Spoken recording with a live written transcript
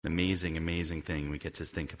Amazing, amazing thing. We get to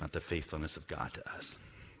think about the faithfulness of God to us.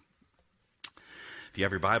 If you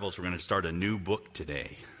have your Bibles, we're going to start a new book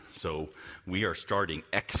today. So we are starting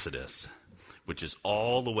Exodus, which is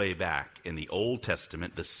all the way back in the Old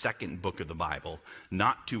Testament, the second book of the Bible.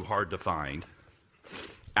 Not too hard to find.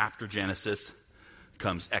 After Genesis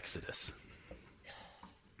comes Exodus.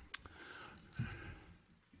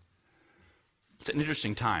 It's an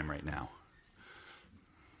interesting time right now.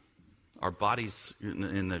 Our bodies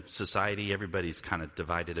in the society, everybody's kind of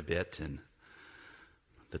divided a bit, and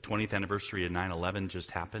the 20th anniversary of 9/11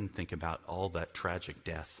 just happened. Think about all that tragic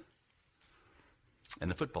death.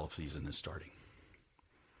 And the football season is starting.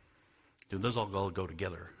 Do those all go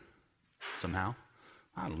together somehow?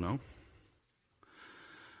 I don't know.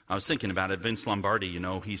 I was thinking about it. Vince Lombardi,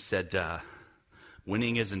 he said,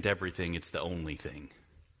 winning isn't everything, it's the only thing.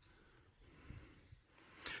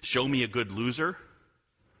 Show me a good loser,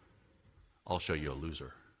 I'll show you a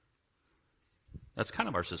loser. That's kind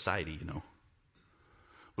of our society,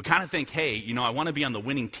 We kind of think, hey, I want to be on the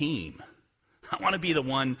winning team. I want to be the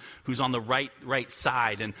one who's on the right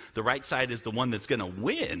side, and the right side is the one that's going to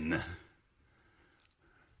win.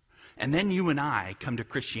 And then you and I come to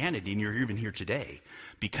Christianity, and you're even here today,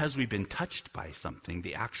 because we've been touched by something,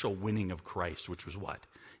 the actual winning of Christ, which was what?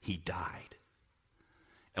 He died.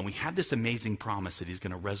 And we have this amazing promise that he's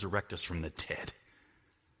going to resurrect us from the dead.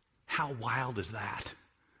 How wild is that?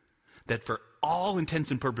 That for all intents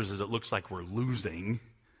and purposes, it looks like we're losing,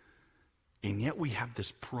 and yet we have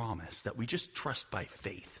this promise that we just trust by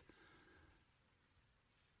faith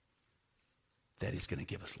that he's going to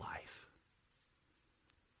give us life.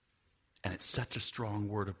 And it's such a strong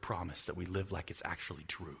word of promise that we live like it's actually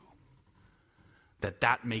true.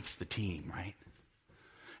 That makes the team, right?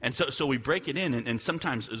 And so we break it in, and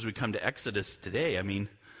sometimes as we come to Exodus today, I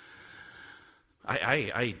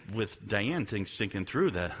with Diane thinking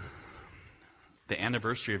through the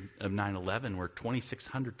anniversary of 9/11 where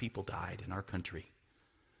 2,600 people died in our country.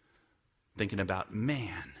 Thinking about,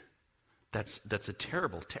 man, that's a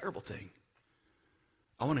terrible, terrible thing.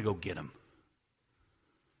 I want to go get them.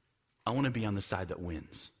 I want to be on the side that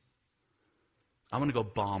wins. I want to go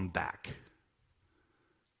bomb back.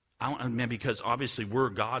 Because obviously we're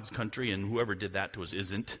God's country, and whoever did that to us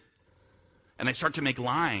isn't. And I start to make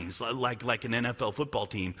lines like an NFL football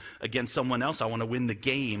team against someone else. I want to win the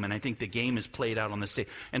game, and I think the game is played out on the stage.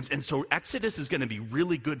 And so Exodus is going to be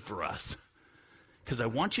really good for us, because I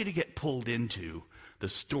want you to get pulled into the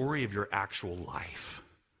story of your actual life.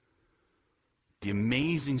 The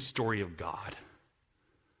amazing story of God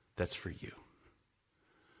that's for you.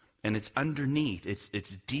 And it's underneath,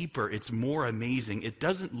 it's deeper, it's more amazing. It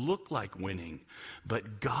doesn't look like winning,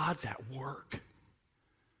 but God's at work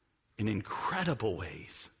in incredible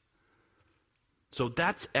ways. So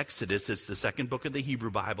that's Exodus. It's the second book of the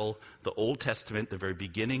Hebrew Bible, the Old Testament, the very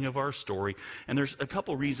beginning of our story. And there's a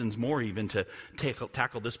couple reasons more even to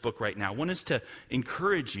tackle this book right now. One is to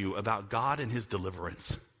encourage you about God and his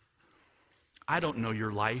deliverance. I don't know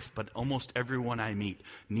your life, but almost everyone I meet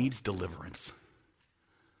needs deliverance.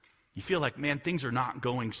 You feel like, man, things are not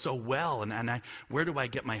going so well, and where do I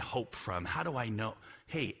get my hope from? How do I know?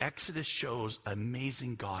 Hey, Exodus shows an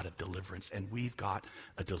amazing God of deliverance, and we've got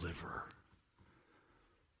a deliverer.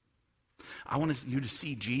 I want you to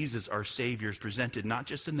see Jesus, our Savior, is presented not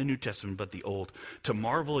just in the New Testament, but the Old, to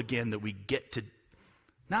marvel again that we get to,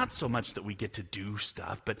 not so much that we get to do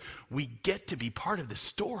stuff, but we get to be part of the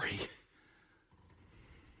story.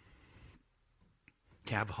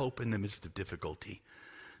 To have hope in the midst of difficulty.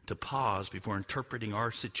 To pause before interpreting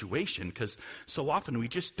our situation, because so often we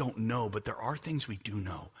just don't know, but there are things we do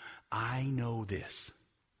know. I know this.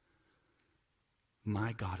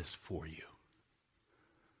 My God is for you.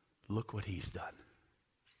 Look what he's done.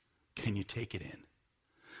 Can you take it in?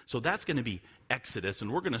 So that's going to be Exodus,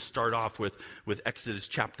 and we're going to start off with Exodus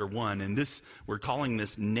chapter 1, and this, we're calling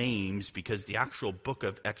this names because the actual book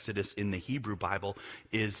of Exodus in the Hebrew Bible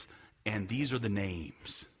is, and these are the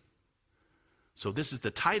names. So this is the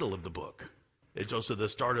title of the book. It's also the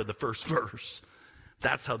start of the first verse.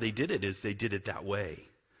 That's how they did it, is they did it that way.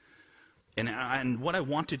 And what I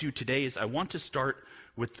want to do today is I want to start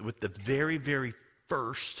with the very, very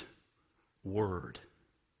first word,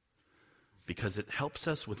 because it helps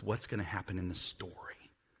us with what's going to happen in the story.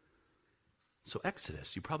 So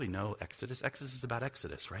Exodus, you probably know Exodus. Exodus is about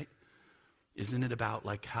Exodus, right? Isn't it about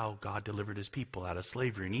like how God delivered his people out of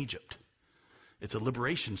slavery in Egypt? It's a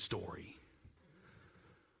liberation story.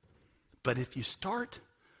 But if you start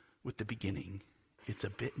with the beginning, it's a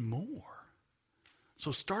bit more.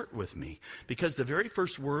 So start with me, because the very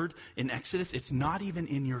first word in Exodus, it's not even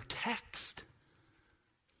in your text.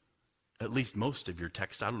 At least most of your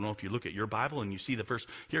text. I don't know if you look at your Bible and you see the first,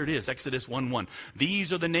 here it is, Exodus 1:1.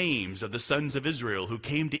 These are the names of the sons of Israel who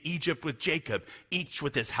came to Egypt with Jacob, each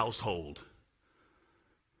with his household.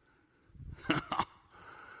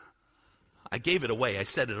 I gave it away. I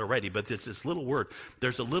said it already, but it's this little word.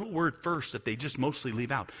 There's a little word first that they just mostly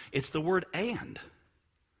leave out. It's the word and.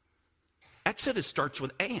 Exodus starts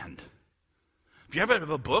with and. If you ever have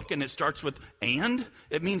a book and it starts with and,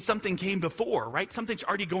 it means something came before, right? Something's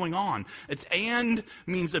already going on. It's and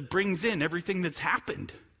means it brings in everything that's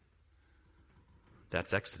happened.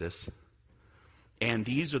 That's Exodus. And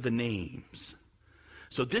these are the names.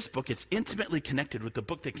 So this book, it's intimately connected with the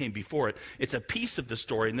book that came before it. It's a piece of the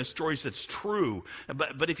story, and the story that's true.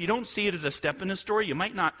 But if you don't see it as a step in the story, you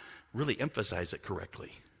might not really emphasize it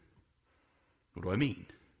correctly. What do I mean?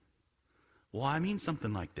 Well, I mean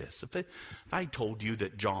something like this. If I told you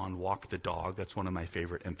that John walked the dog, that's one of my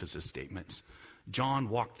favorite emphasis statements. John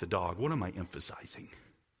walked the dog. What am I emphasizing?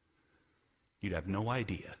 You'd have no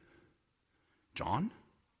idea. John?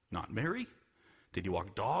 Not Mary? Did he walk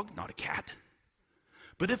a dog? Not a cat?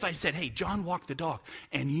 But if I said, hey, John walked the dog,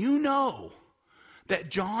 and you know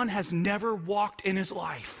that John has never walked in his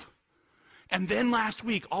life, and then last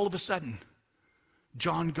week, all of a sudden,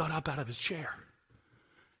 John got up out of his chair,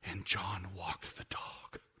 and John walked the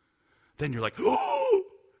dog. Then you're like, oh,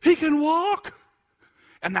 he can walk.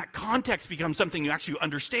 And that context becomes something you actually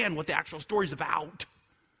understand what the actual story's about.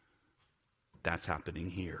 That's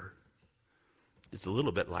happening here. It's a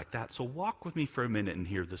little bit like that. So walk with me for a minute and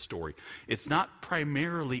hear the story. It's not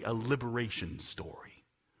primarily a liberation story.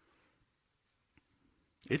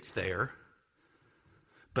 It's there.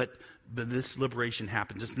 But this liberation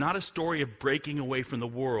happens. It's not a story of breaking away from the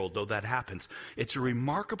world, though that happens. It's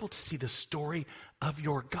remarkable to see the story of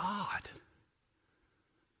your God.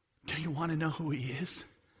 Do you want to know who he is?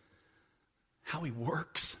 How he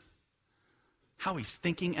works? How he's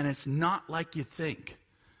thinking? And it's not like you think.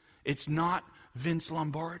 It's not Vince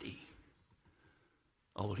Lombardi.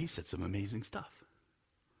 Although he said some amazing stuff.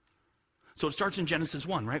 So it starts in Genesis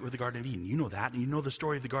 1, right, with the Garden of Eden. You know that, and you know the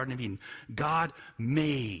story of the Garden of Eden. God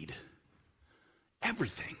made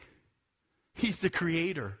everything. He's the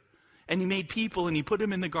creator. And he made people, and he put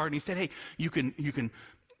them in the garden. He said, hey, you can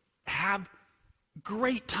have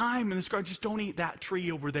great time in this garden. Just don't eat that tree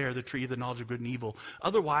over there, the tree of the knowledge of good and evil.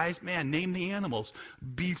 Otherwise, man, name the animals.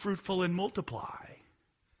 Be fruitful and multiply.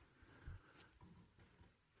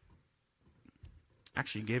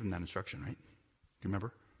 Actually, you gave him that instruction, right? Do you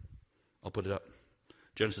remember? I'll put it up.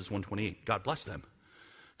 Genesis 1:28. God blessed them.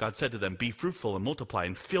 God said to them, be fruitful and multiply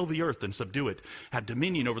and fill the earth and subdue it. Have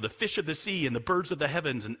dominion over the fish of the sea and the birds of the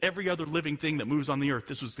heavens and every other living thing that moves on the earth.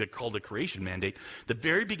 This was called the creation mandate. The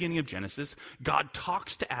very beginning of Genesis, God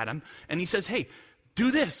talks to Adam and he says, hey, do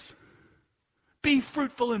this. Be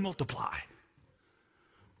fruitful and multiply.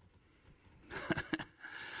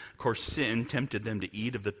 Of course, sin tempted them to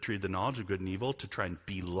eat of the tree of the knowledge of good and evil to try and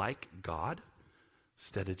be like God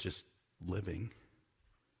instead of just living.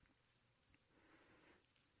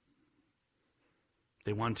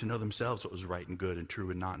 They wanted to know themselves what was right and good and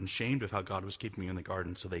true and not, and ashamed of how God was keeping them in the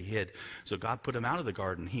garden, so they hid. So God put them out of the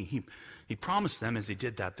garden. He promised them as he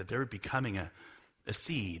did that there would be coming a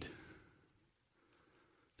seed.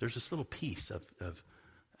 There's this little piece of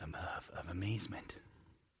amazement.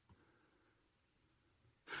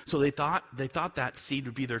 So they thought that seed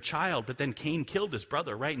would be their child, but then Cain killed his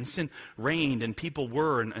brother, right? And sin reigned, and people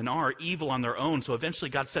were and are evil on their own. So eventually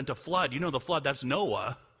God sent a flood. You know the flood, that's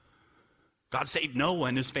Noah. God saved Noah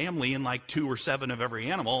and his family and like 2 or 7 of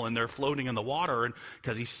every animal, and they're floating in the water and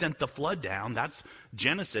because he sent the flood down. That's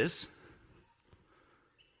Genesis.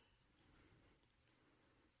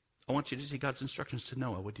 I want you to see God's instructions to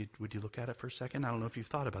Noah. Would you look at it for a second? I don't know if you've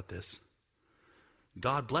thought about this.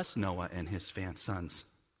 God blessed Noah and his sons.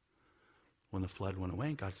 When the flood went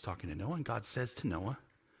away, God's talking to Noah, and God says to Noah,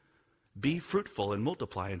 be fruitful and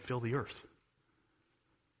multiply and fill the earth.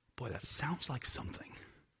 Boy, that sounds like something.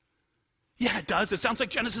 Yeah, it does. It sounds like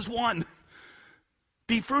Genesis 1.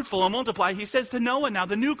 Be fruitful and multiply. He says to Noah now,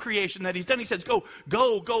 the new creation that he's done, he says, go,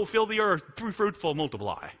 fill the earth, be fruitful,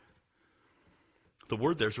 multiply. The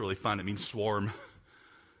word there's really fun. It means swarm.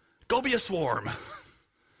 Go be a swarm.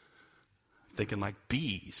 Thinking like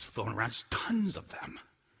bees floating around, just tons of them.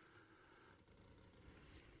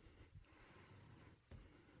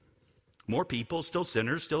 More people, still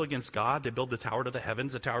sinners, still against God. They build the tower to the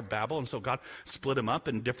heavens, the Tower of Babel, and so God split them up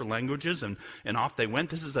in different languages, and off they went.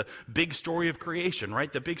 This is a big story of creation,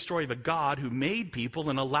 right? The big story of a God who made people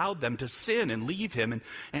and allowed them to sin and leave him.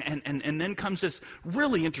 And then comes this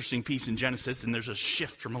really interesting piece in Genesis, and there's a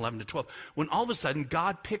shift from 11 to 12, when all of a sudden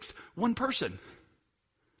God picks one person.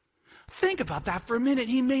 Think about that for a minute.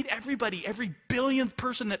 He made everybody, every billionth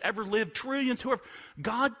person that ever lived, trillions, whoever.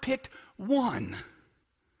 God picked one.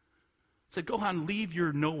 Said, go on, leave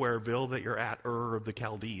your nowhereville that you're at, Ur of the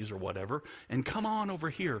Chaldees or whatever, and come on over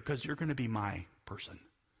here because you're going to be my person.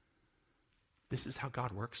 This is how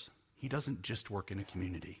God works. He doesn't just work in a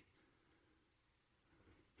community.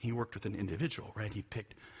 He worked with an individual, right? He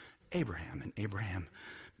picked Abraham, and Abraham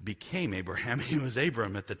became Abraham. He was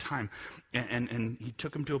Abram at the time, and he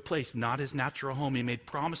took him to a place, not his natural home. He made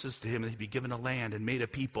promises to him that he'd be given a land and made a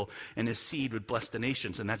people, and his seed would bless the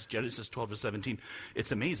nations, and that's Genesis 12-17.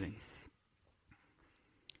 It's amazing.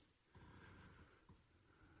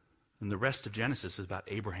 And the rest of Genesis is about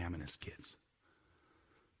Abraham and his kids.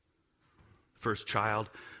 First child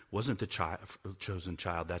wasn't the chosen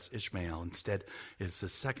child, that's Ishmael. Instead, it's the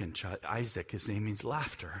second child, Isaac. His name means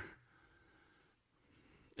laughter.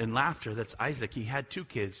 In laughter, that's Isaac. He had two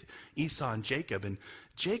kids, Esau and Jacob. And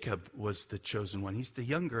Jacob was the chosen one. He's the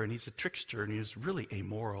younger, and he's a trickster, and he was really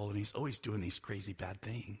amoral, and he's always doing these crazy bad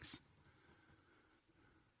things.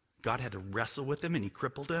 God had to wrestle with him, and he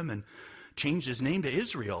crippled him and changed his name to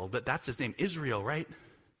Israel. But that's his name, Israel, right?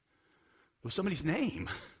 It was somebody's name.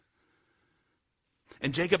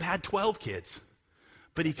 And Jacob had 12 kids,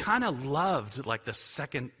 but he kind of loved like the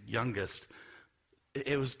second youngest.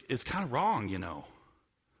 It's kind of wrong, you know.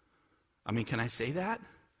 I mean, can I say that?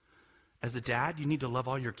 As a dad, you need to love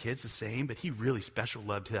all your kids the same, but he really special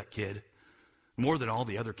loved that kid more than all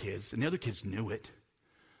the other kids, and the other kids knew it.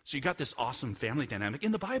 So you got this awesome family dynamic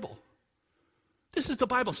in the Bible. This is the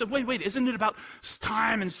Bible. So wait, isn't it about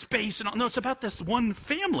time and space and all? No, it's about this one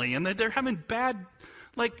family, and they're having bad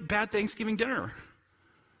Thanksgiving dinner.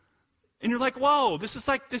 And you're like, whoa, this is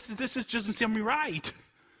just doesn't seem right.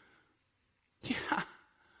 Yeah.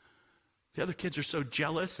 The other kids are so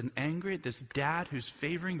jealous and angry at this dad who's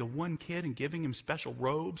favoring the one kid and giving him special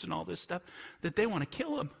robes and all this stuff that they want to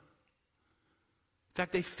kill him. In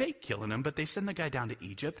fact, they fake killing him, but they send the guy down to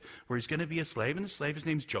Egypt where he's going to be a slave, and the slave, his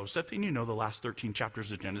name's Joseph, and you know the last 13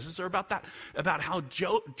 chapters of Genesis are about that, about how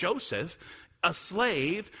Joseph, a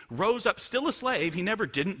slave, rose up, still a slave. He never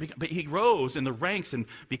didn't, but he rose in the ranks and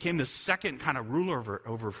became the second kind of ruler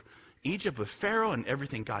over Egypt with Pharaoh, and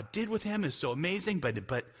everything God did with him is so amazing,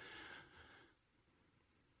 but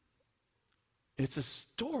it's a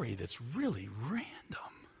story that's really random.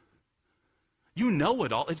 You know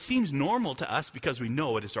it all. It seems normal to us because we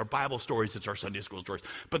know it. It's our Bible stories. It's our Sunday school stories.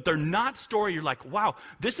 But they're not story. You're like, wow,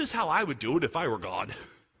 this is how I would do it if I were God.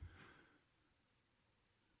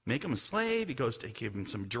 Make him a slave. He goes to give him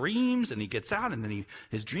some dreams, and he gets out, and then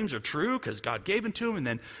his dreams are true because God gave them to him,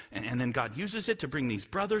 and then God uses it to bring these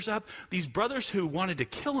brothers up. These brothers who wanted to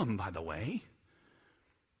kill him, by the way,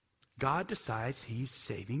 God decides he's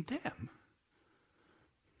saving them.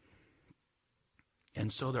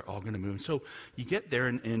 And so they're all going to move. So you get there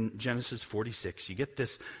in Genesis 46. You get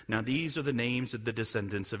this. Now these are the names of the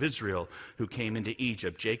descendants of Israel who came into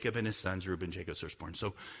Egypt. Jacob and his sons, Reuben, Jacob's firstborn.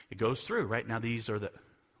 So it goes through, right? Now these are the...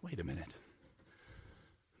 Wait a minute.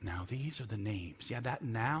 Now these are the names. Yeah, that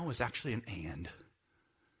now is actually an and.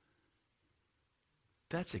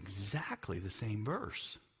 That's exactly the same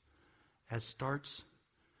verse as starts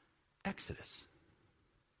Exodus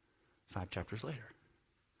 5 chapters later.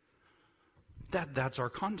 That's our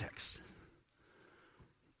context.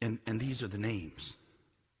 And these are the names.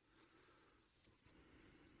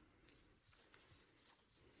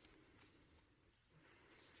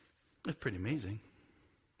 That's pretty amazing.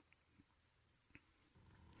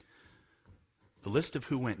 The list of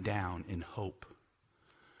who went down in hope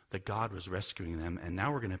that God was rescuing them, and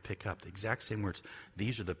now we're going to pick up the exact same words.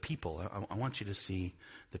 These are the people. I want you to see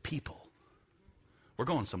the people. We're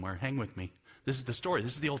going somewhere. Hang with me. This is the story.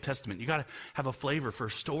 This is the Old Testament. You got to have a flavor for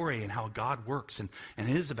a story and how God works, and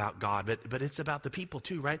it is about God, but it's about the people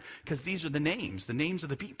too, right? Because these are the names of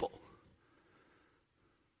the people.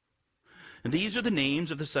 And these are the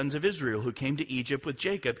names of the sons of Israel who came to Egypt with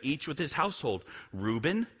Jacob, each with his household: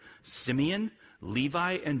 Reuben, Simeon,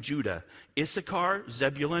 Levi and Judah, Issachar,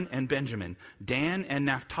 Zebulun and Benjamin, Dan and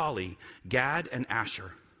Naphtali, Gad and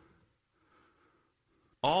Asher.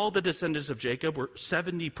 All the descendants of Jacob were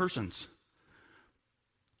 70 persons.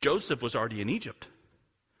 Joseph was already in Egypt.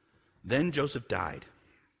 Then Joseph died,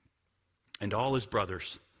 and all his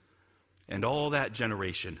brothers, and all that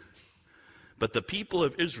generation. But the people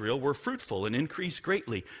of Israel were fruitful and increased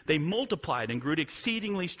greatly. They multiplied and grew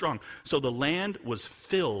exceedingly strong, so the land was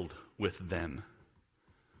filled with them.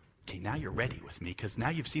 Okay, now you're ready with me, because now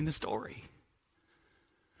you've seen the story.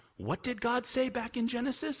 What did God say back in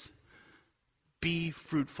Genesis? Be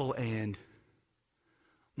fruitful and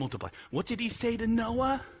multiply. What did he say to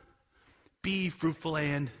Noah? Be fruitful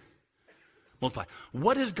and multiply.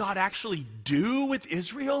 What does God actually do with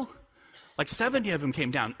Israel? Like 70 of them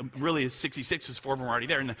came down. Really, it's 66, because 4 of them were already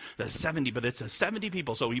there, and the 70, but it's 70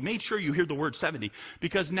 people. So he made sure you hear the word 70,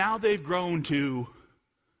 because now they've grown to,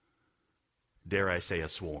 dare I say, a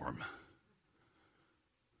swarm.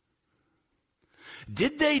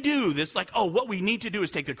 Did they do this like, oh, what we need to do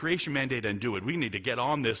is take the creation mandate and do it. We need to get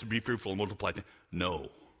on this and be fruitful and multiply. No.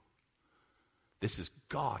 This is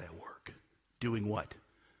God at work. Doing what?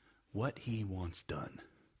 What he wants done.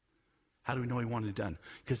 How do we know he wanted it done?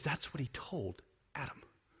 Because that's what he told Adam.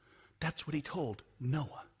 That's what he told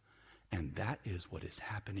Noah. And that is what is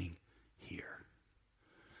happening here.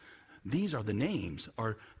 These are the names,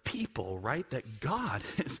 are people, right, that God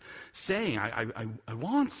is saying, I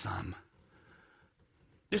want some.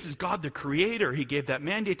 This is God the Creator. He gave that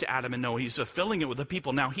mandate to Adam and Noah. He's fulfilling it with the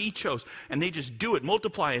people now he chose. And they just do it,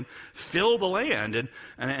 multiply and fill the land.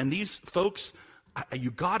 And these folks, you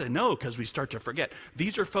got to know, because we start to forget,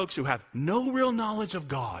 these are folks who have no real knowledge of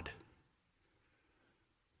God.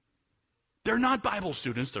 They're not Bible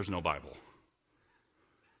students. There's no Bible.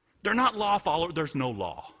 They're not law followers. There's no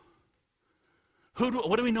law.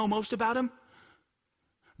 What do we know most about them?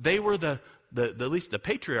 They were at least the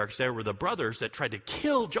patriarchs there were the brothers that tried to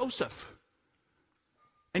kill Joseph.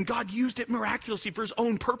 And God used it miraculously for his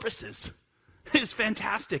own purposes. It's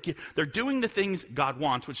fantastic. They're doing the things God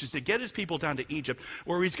wants, which is to get his people down to Egypt,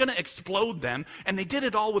 where he's going to explode them. And they did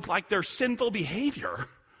it all with like their sinful behavior.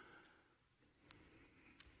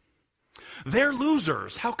 They're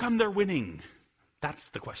losers. How come they're winning? That's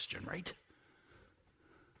the question, right?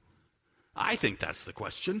 I think that's the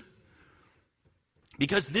question.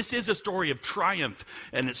 Because this is a story of triumph,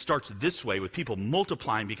 and it starts this way, with people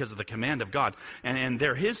multiplying because of the command of God. And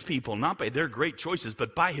they're his people, not by their great choices,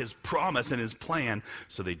 but by his promise and his plan,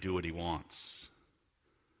 so they do what he wants.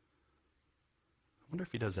 I wonder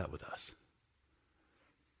if he does that with us.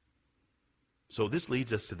 So this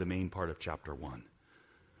leads us to the main part of chapter 1.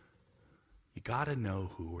 You got to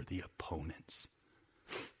know who are the opponents.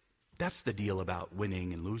 That's the deal about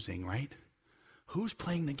winning and losing, right? Who's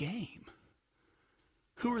playing the game?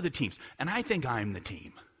 Who are the teams? And I think I'm the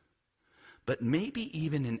team. But maybe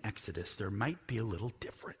even in Exodus, there might be a little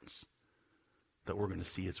difference that we're going to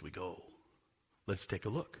see as we go. Let's take a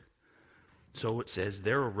look. So it says,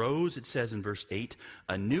 there arose, it says in verse 8,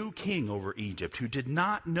 a new king over Egypt who did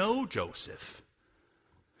not know Joseph.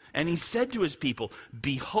 And he said to his people,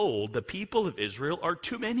 behold, the people of Israel are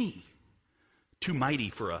too many, too mighty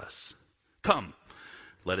for us. Come,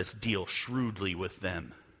 let us deal shrewdly with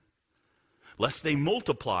them, lest they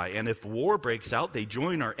multiply, and if war breaks out, they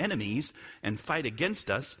join our enemies and fight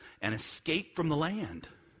against us and escape from the land.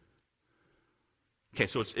 Okay,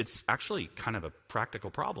 so it's actually kind of a practical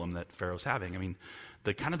problem that Pharaoh's having. I mean,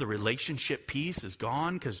 the relationship piece is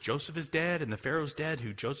gone because Joseph is dead and the Pharaoh's dead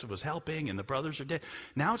who Joseph was helping, and the brothers are dead.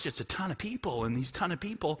 Now it's just a ton of people, and these ton of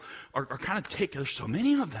people are kind of there's so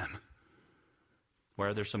many of them. Why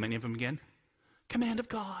are there so many of them again? Command of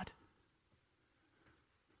God.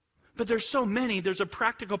 But there's so many, there's a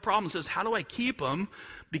practical problem. It says, how do I keep them?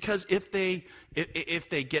 Because if they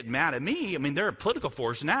get mad at me, I mean, they're a political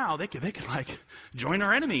force now. They could like join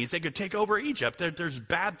our enemies. They could take over Egypt. There's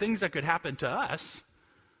bad things that could happen to us.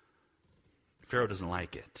 Pharaoh doesn't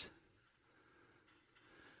like it.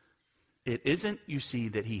 It isn't, you see,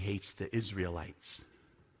 that he hates the Israelites.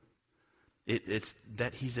 It's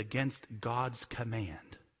that he's against God's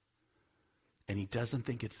command. And he doesn't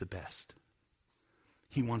think it's the best.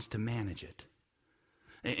 He wants to manage it.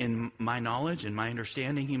 In my knowledge, in my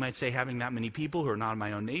understanding, he might say having that many people who are not in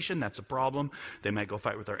my own nation, that's a problem. They might go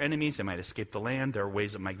fight with our enemies. They might escape the land. There are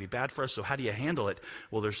ways that might be bad for us. So how do you handle it?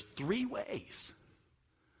 Well, there's 3 ways.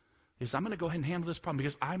 He says, I'm going to go ahead and handle this problem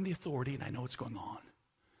because I'm the authority and I know what's going on.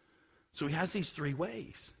 So he has these 3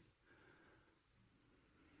 ways.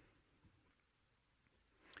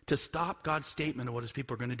 To stop God's statement of what his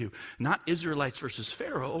people are going to do. Not Israelites versus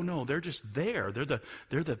Pharaoh. Oh no, they're just there. They're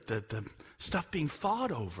the stuff being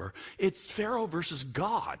fought over. It's Pharaoh versus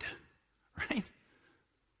God, right?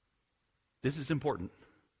 This is important.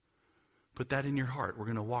 Put that in your heart. We're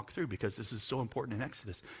going to walk through because this is so important in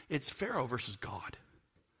Exodus. It's Pharaoh versus God.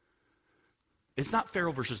 It's not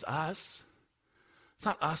Pharaoh versus us. It's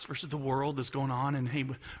not us versus the world that's going on, and hey,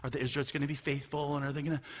 are the Israelites going to be faithful, and are they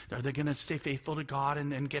going to stay faithful to God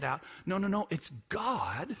and get out? No. It's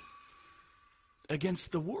God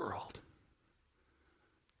against the world.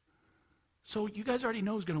 So you guys already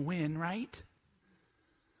know who's going to win, right?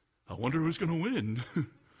 I wonder who's going to win.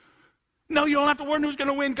 No, you don't have to wonder who's going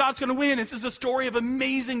to win. God's going to win. This is a story of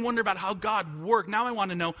amazing wonder about how God worked. Now I want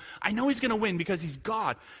to know. I know he's going to win because he's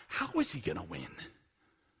God. How is he going to win?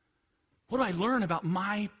 What do I learn about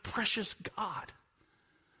my precious God?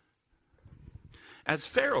 As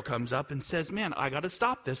Pharaoh comes up and says, man, I got to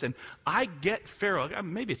stop this. And I get Pharaoh.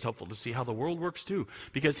 Maybe it's helpful to see how the world works too,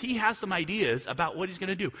 because he has some ideas about what he's going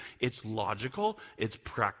to do. It's logical, it's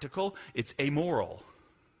practical, it's amoral.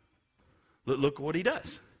 Look what he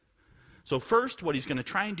does. So first, what he's going to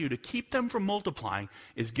try and do to keep them from multiplying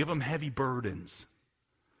is give them heavy burdens.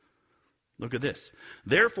 Look at this.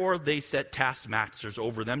 Therefore, they set taskmasters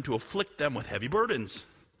over them to afflict them with heavy burdens.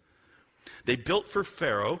 They built for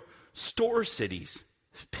Pharaoh store cities,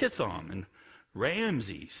 Pithom and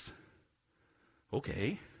Ramses.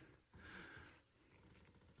 Okay.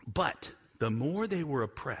 But the more they were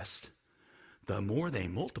oppressed, the more they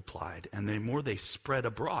multiplied and the more they spread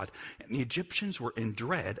abroad. And the Egyptians were in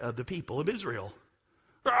dread of the people of Israel.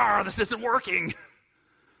 This isn't working.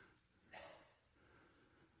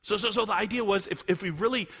 So the idea was if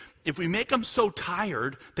we make them so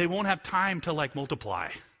tired, they won't have time to multiply.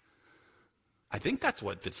 I think that's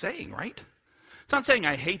what it's saying, right? It's not saying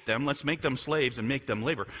I hate them, let's make them slaves and make them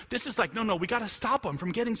labor. This is no, we got to stop them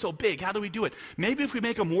from getting so big. How do we do it? Maybe if we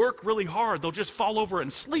make them work really hard, they'll just fall over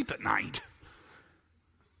and sleep at night.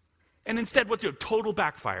 And instead, what's the total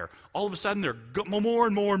backfire? All of a sudden, they're more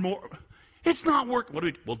and more and more. It's not working. What do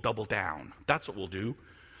we do? We'll double down. That's what we'll do.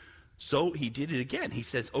 So he did it again. He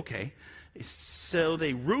says, okay, so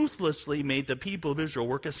they ruthlessly made the people of Israel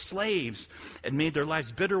work as slaves and made their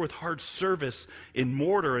lives bitter with hard service in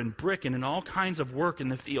mortar and brick and in all kinds of work in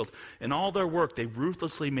the field. In all their work, they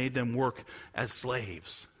ruthlessly made them work as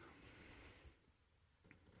slaves.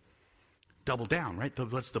 Double down, right?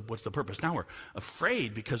 What's the purpose? Now we're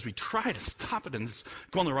afraid because we try to stop it and it's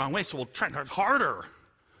going the wrong way, so we'll try harder.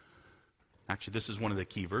 Actually, this is one of the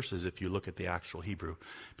key verses if you look at the actual Hebrew,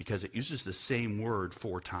 because it uses the same word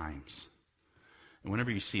 4 times. And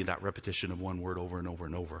whenever you see that repetition of one word over and over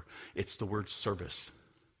and over, it's the word service.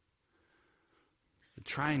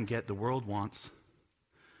 Try and the world wants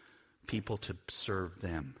people to serve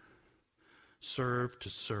them. Serve, to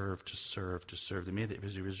serve, to serve, to serve. They made the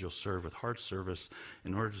Israel serve with hard service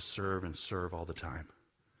in order to serve and serve all the time.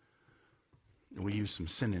 And we use some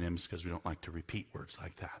synonyms because we don't like to repeat words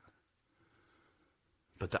like that.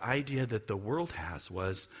 But the idea that the world has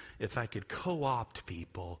was, if I could co-opt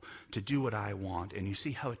people to do what I want, and you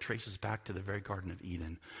see how it traces back to the very Garden of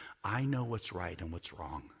Eden. I know what's right and what's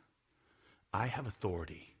wrong. I have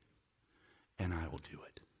authority, and I will do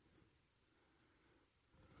it.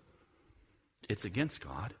 It's against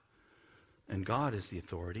God, and God is the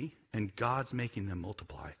authority, and God's making them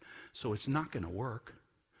multiply. So it's not going to work.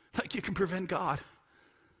 You can prevent God.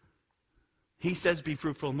 He says, be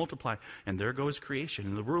fruitful and multiply. And there goes creation.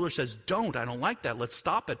 And the ruler says, I don't like that. Let's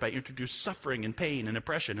stop it by introducing suffering and pain and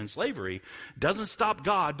oppression and slavery. Doesn't stop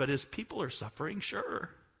God, but his people are suffering,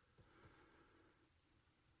 sure.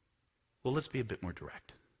 Well, let's be a bit more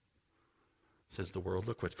direct. Says the world,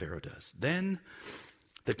 look what Pharaoh does. Then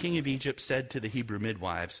the king of Egypt said to the Hebrew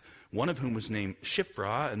midwives, one of whom was named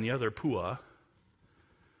Shiphrah and the other Puah.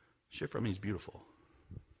 Shiphrah means beautiful.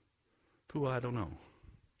 Puah, I don't know.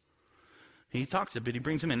 He talks a bit, he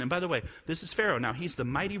brings him in. And by the way, this is Pharaoh. Now, he's the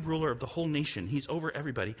mighty ruler of the whole nation. He's over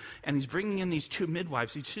everybody. And he's bringing in these 2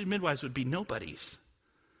 midwives. These 2 midwives would be nobodies.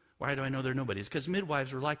 Why do I know they're nobodies? Because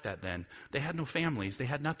midwives were like that then. They had no families. They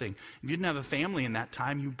had nothing. If you didn't have a family in that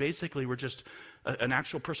time, you basically were just an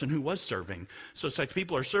actual person who was serving. So it's like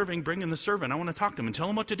people are serving, bring in the servant. I want to talk to him and tell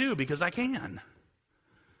him what to do because I can.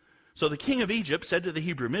 So the king of Egypt said to the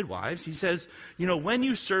Hebrew midwives, he says, when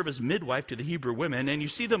you serve as midwife to the Hebrew women and you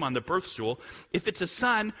see them on the birth stool, if it's a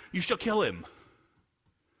son, you shall kill him.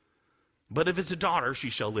 But if it's a daughter, she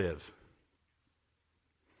shall live.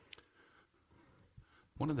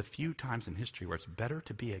 One of the few times in history where it's better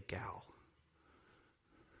to be a gal.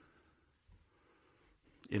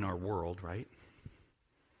 In our world, right?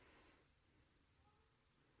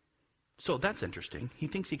 So that's interesting. He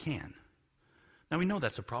thinks he can. Now, we know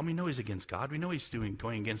that's a problem. We know he's against God. We know he's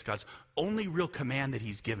going against God's only real command that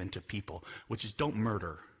he's given to people, which is don't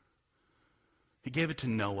murder. He gave it to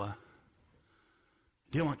Noah.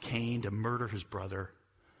 He didn't want Cain to murder his brother.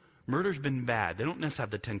 Murder's been bad. They don't necessarily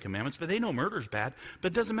have the 10 Commandments, but they know murder's bad.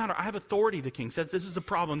 But it doesn't matter. I have authority, the king says. This is the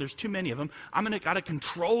problem. There's too many of them. I'm going to got to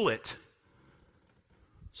control it.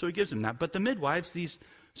 So he gives them that. But the midwives, these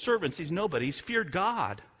servants, these nobodies, feared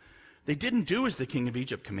God. They didn't do as the king of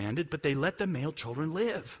Egypt commanded, but they let the male children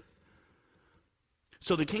live.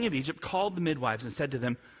 So the king of Egypt called the midwives and said to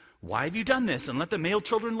them, why have you done this? And let the male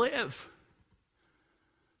children live.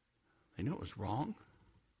 They knew it was wrong.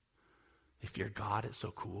 They feared God. It's so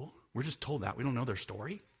cool. We're just told that. We don't know their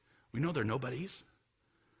story. We know they're nobodies.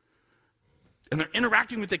 And they're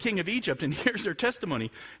interacting with the king of Egypt, and here's their testimony.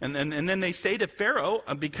 And then they say to Pharaoh,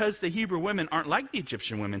 because the Hebrew women aren't like the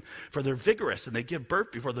Egyptian women, for they're vigorous, and they give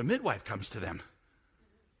birth before the midwife comes to them.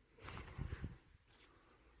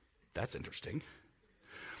 That's interesting.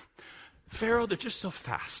 Pharaoh, they're just so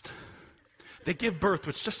fast. They give birth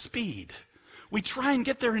with just speed. We try and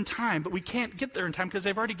get there in time, but we can't get there in time because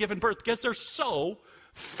they've already given birth, because they're so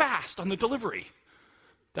fast on the delivery.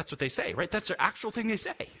 That's what they say, right? That's their actual thing they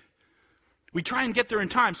say. We try and get there in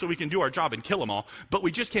time so we can do our job and kill them all, but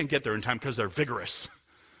we just can't get there in time because they're vigorous.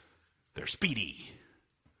 They're speedy.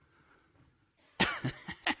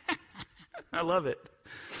 I love it.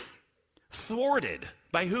 Thwarted.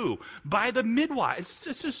 By who? By the midwives.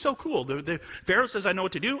 It's just so cool. The Pharaoh says, I know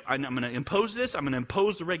what to do. I'm going to impose this. I'm going to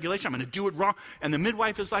impose the regulation. I'm going to do it wrong. And the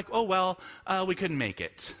midwife is like, oh, well, we couldn't make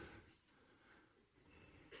it.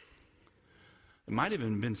 It might have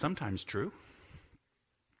even been sometimes true.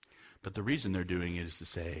 But the reason they're doing it is to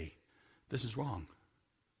say, this is wrong.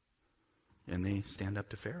 And they stand up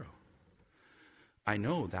to Pharaoh. I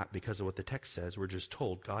know that because of what the text says. We're just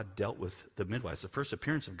told God dealt with the midwives. The first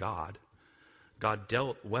appearance of God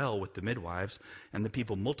dealt well with the midwives, and the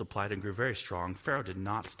people multiplied and grew very strong. Pharaoh did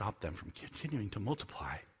not stop them from continuing to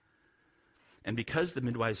multiply. And because the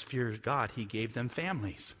midwives feared God, he gave them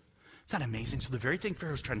families. Isn't that amazing? So the very thing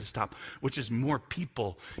Pharaoh's trying to stop, which is more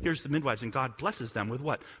people, here's the midwives, and God blesses them with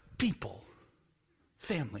what? People.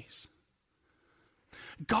 Families.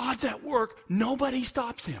 God's at work. Nobody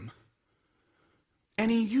stops him. And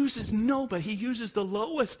he uses nobody. He uses the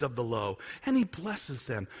lowest of the low, and he blesses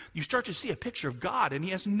them. You start to see a picture of God, and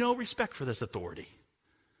he has no respect for this authority.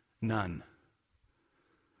 None.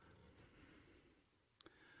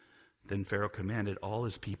 Then Pharaoh commanded all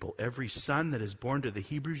his people, every son that is born to the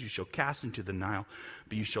Hebrews you shall cast into the Nile,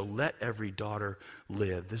 but you shall let every daughter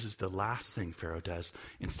live. This is the last thing Pharaoh does.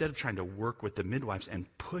 Instead of trying to work with the midwives and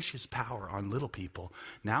push his power on little people,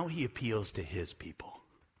 now he appeals to his people.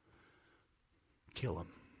 Kill him.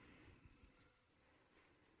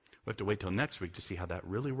 We have to wait till next week to see how that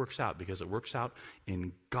really works out, because it works out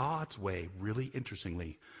in God's way, really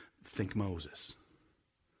interestingly. Think Moses.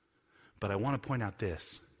 But I want to point out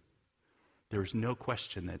this. There is no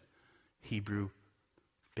question that Hebrew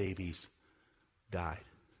babies died.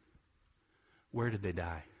 Where did they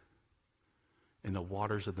die? In the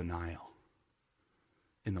waters of the Nile.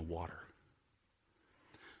 In the water.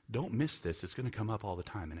 Don't miss this. It's going to come up all the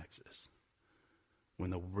time in Exodus. When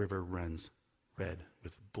the river runs red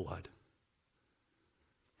with blood.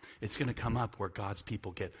 It's going to come up where God's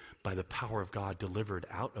people get, by the power of God, delivered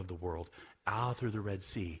out of the world, out through the Red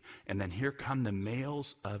Sea. And then here come the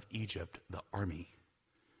males of Egypt, the army.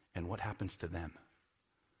 And what happens to them?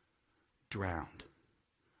 Drowned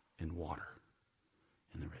in water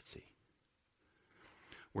in the Red Sea.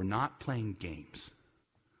 We're not playing games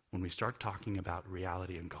when we start talking about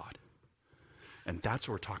reality and God. And that's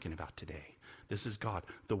what we're talking about today. This is God.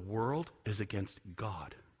 The world is against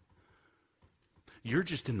God. You're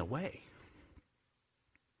just in the way.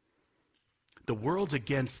 The world's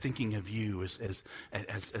against thinking of you as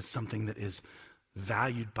something that is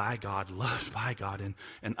valued by God, loved by God,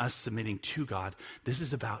 and us submitting to God. This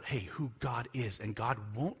is about, hey, who God is, and God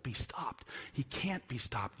won't be stopped. He can't be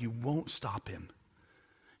stopped. You won't stop him.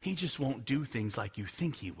 He just won't do things like you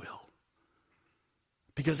think he will.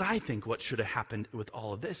 Because I think what should have happened with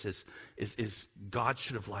all of this is God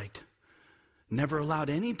should have never allowed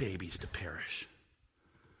any babies to perish.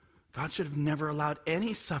 God should have never allowed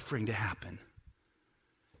any suffering to happen.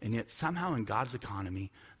 And yet somehow in God's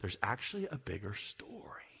economy, there's actually a bigger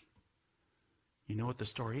story. You know what the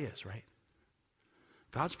story is, right?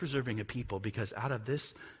 God's preserving a people because out of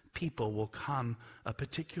this people will come a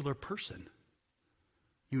particular person.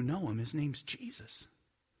 You know him. His name's Jesus.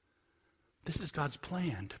 This is God's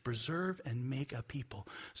plan to preserve and make a people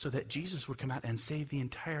so that Jesus would come out and save the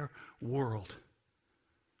entire world.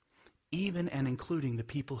 Even and including the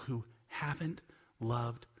people who haven't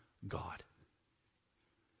loved God.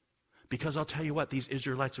 Because I'll tell you what, these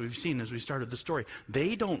Israelites we've seen as we started the story,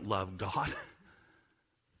 they don't love God.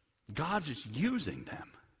 God's just using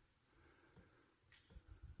them.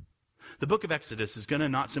 The book of Exodus is going to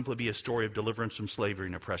not simply be a story of deliverance from slavery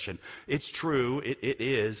and oppression. It's true, it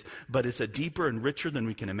is, but it's a deeper and richer than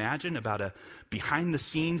we can imagine, about a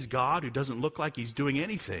behind-the-scenes God who doesn't look like he's doing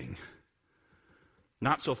anything.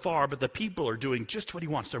 Not so far, but the people are doing just what he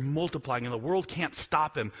wants. They're multiplying, and the world can't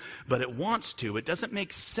stop him, but it wants to. It doesn't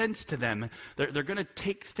make sense to them. They're going to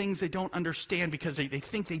take things they don't understand because they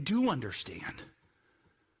think they do understand.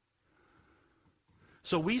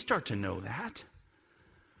 So we start to know that.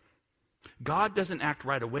 God doesn't act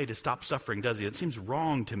right away to stop suffering, does he? It seems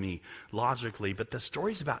wrong to me logically, but the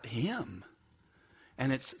story's about him.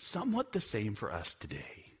 And it's somewhat the same for us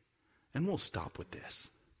today. And we'll stop with this.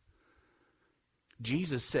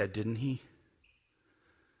 Jesus said, didn't he?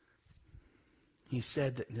 He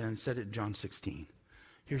said that, and said it in John 16.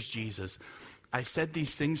 Here's Jesus. I said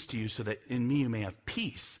these things to you so that in me you may have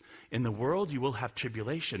peace. In the world you will have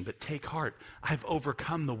tribulation, but take heart. I've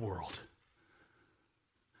overcome the world.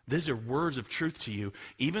 These are words of truth to you,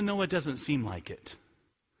 even though it doesn't seem like it.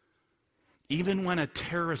 Even when a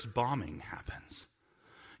terrorist bombing happens.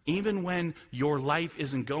 Even when your life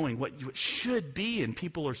isn't going what it should be and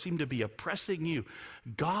people seem to be oppressing you,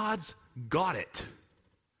 God's got it.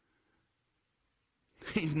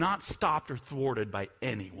 He's not stopped or thwarted by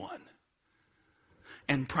anyone.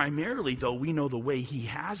 And primarily, though, we know the way he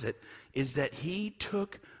has it is that he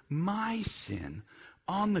took my sin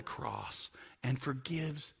on the cross and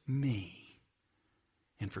forgives me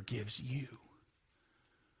and forgives you.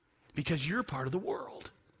 Because you're part of the world.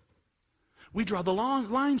 We draw the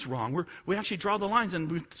lines wrong. We actually draw the lines,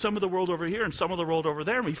 and some of the world over here and some of the world over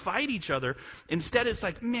there, and we fight each other. Instead, it's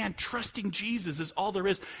like, man, trusting Jesus is all there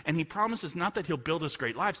is. And he promises not that he'll build us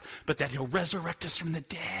great lives, but that he'll resurrect us from the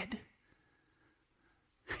dead.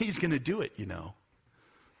 He's going to do it, you know.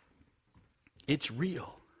 It's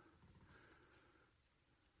real.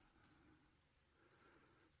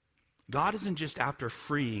 God isn't just after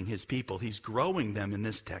freeing his people. He's growing them in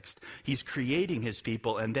this text. He's creating his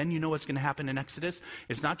people. And then you know what's going to happen in Exodus?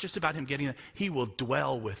 It's not just about him getting them. He will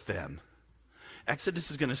dwell with them.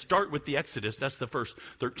 Exodus is going to start with the Exodus. That's the first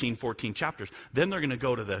 13, 14 chapters. Then they're going to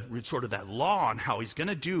go to the sort of that law on how he's going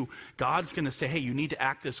to do. God's going to say, hey, you need to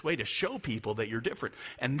act this way to show people that you're different.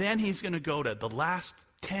 And then he's going to go to the last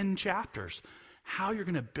 10 chapters, how you're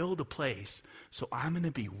going to build a place. So I'm going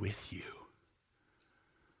to be with you.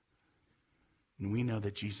 And we know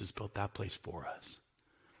that Jesus built that place for us.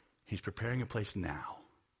 He's preparing a place now.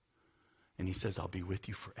 And he says, I'll be with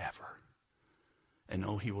you forever. And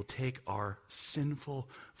oh, he will take our sinful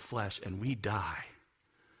flesh and we die.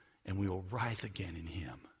 And we will rise again in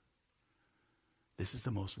him. This is the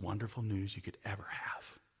most wonderful news you could ever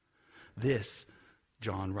have. This,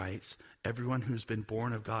 John writes, everyone who's been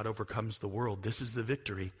born of God overcomes the world. This is the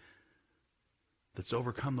victory that's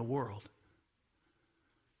overcome the world.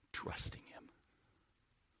 Trusting him.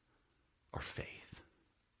 Our faith.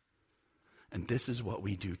 And this is what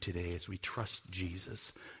we do today as we trust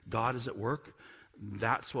Jesus. God is at work.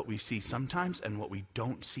 That's what we see sometimes and what we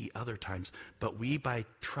don't see other times. But we, by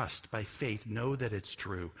trust, by faith, know that it's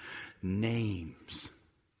true. Names.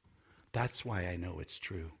 That's why I know it's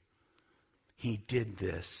true. He did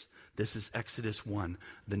this. This is Exodus 1,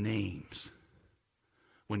 the names.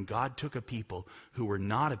 When God took a people who were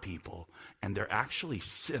not a people, and they're actually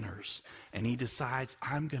sinners, and he decides,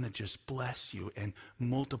 I'm going to just bless you and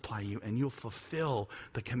multiply you, and you'll fulfill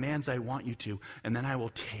the commands I want you to, and then I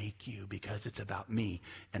will take you because it's about me,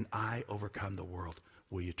 and I overcome the world.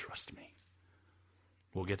 Will you trust me?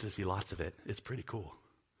 We'll get to see lots of it. It's pretty cool.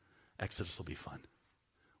 Exodus will be fun.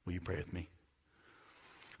 Will you pray with me?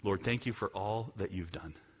 Lord, thank you for all that you've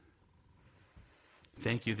done.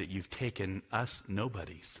 Thank you that you've taken us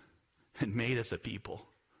nobodies and made us a people.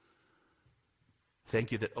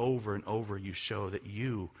 Thank you that over and over you show that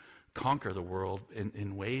you conquer the world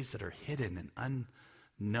in ways that are hidden and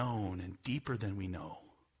unknown and deeper than we know.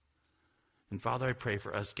 And Father, I pray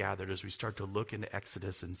for us gathered as we start to look into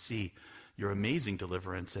Exodus and see your amazing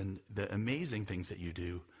deliverance and the amazing things that you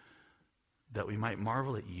do, that we might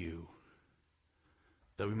marvel at you,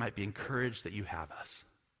 that we might be encouraged that you have us.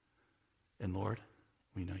 And Lord,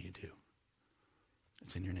 we know you do.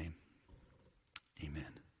 It's in your name.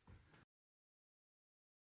 Amen.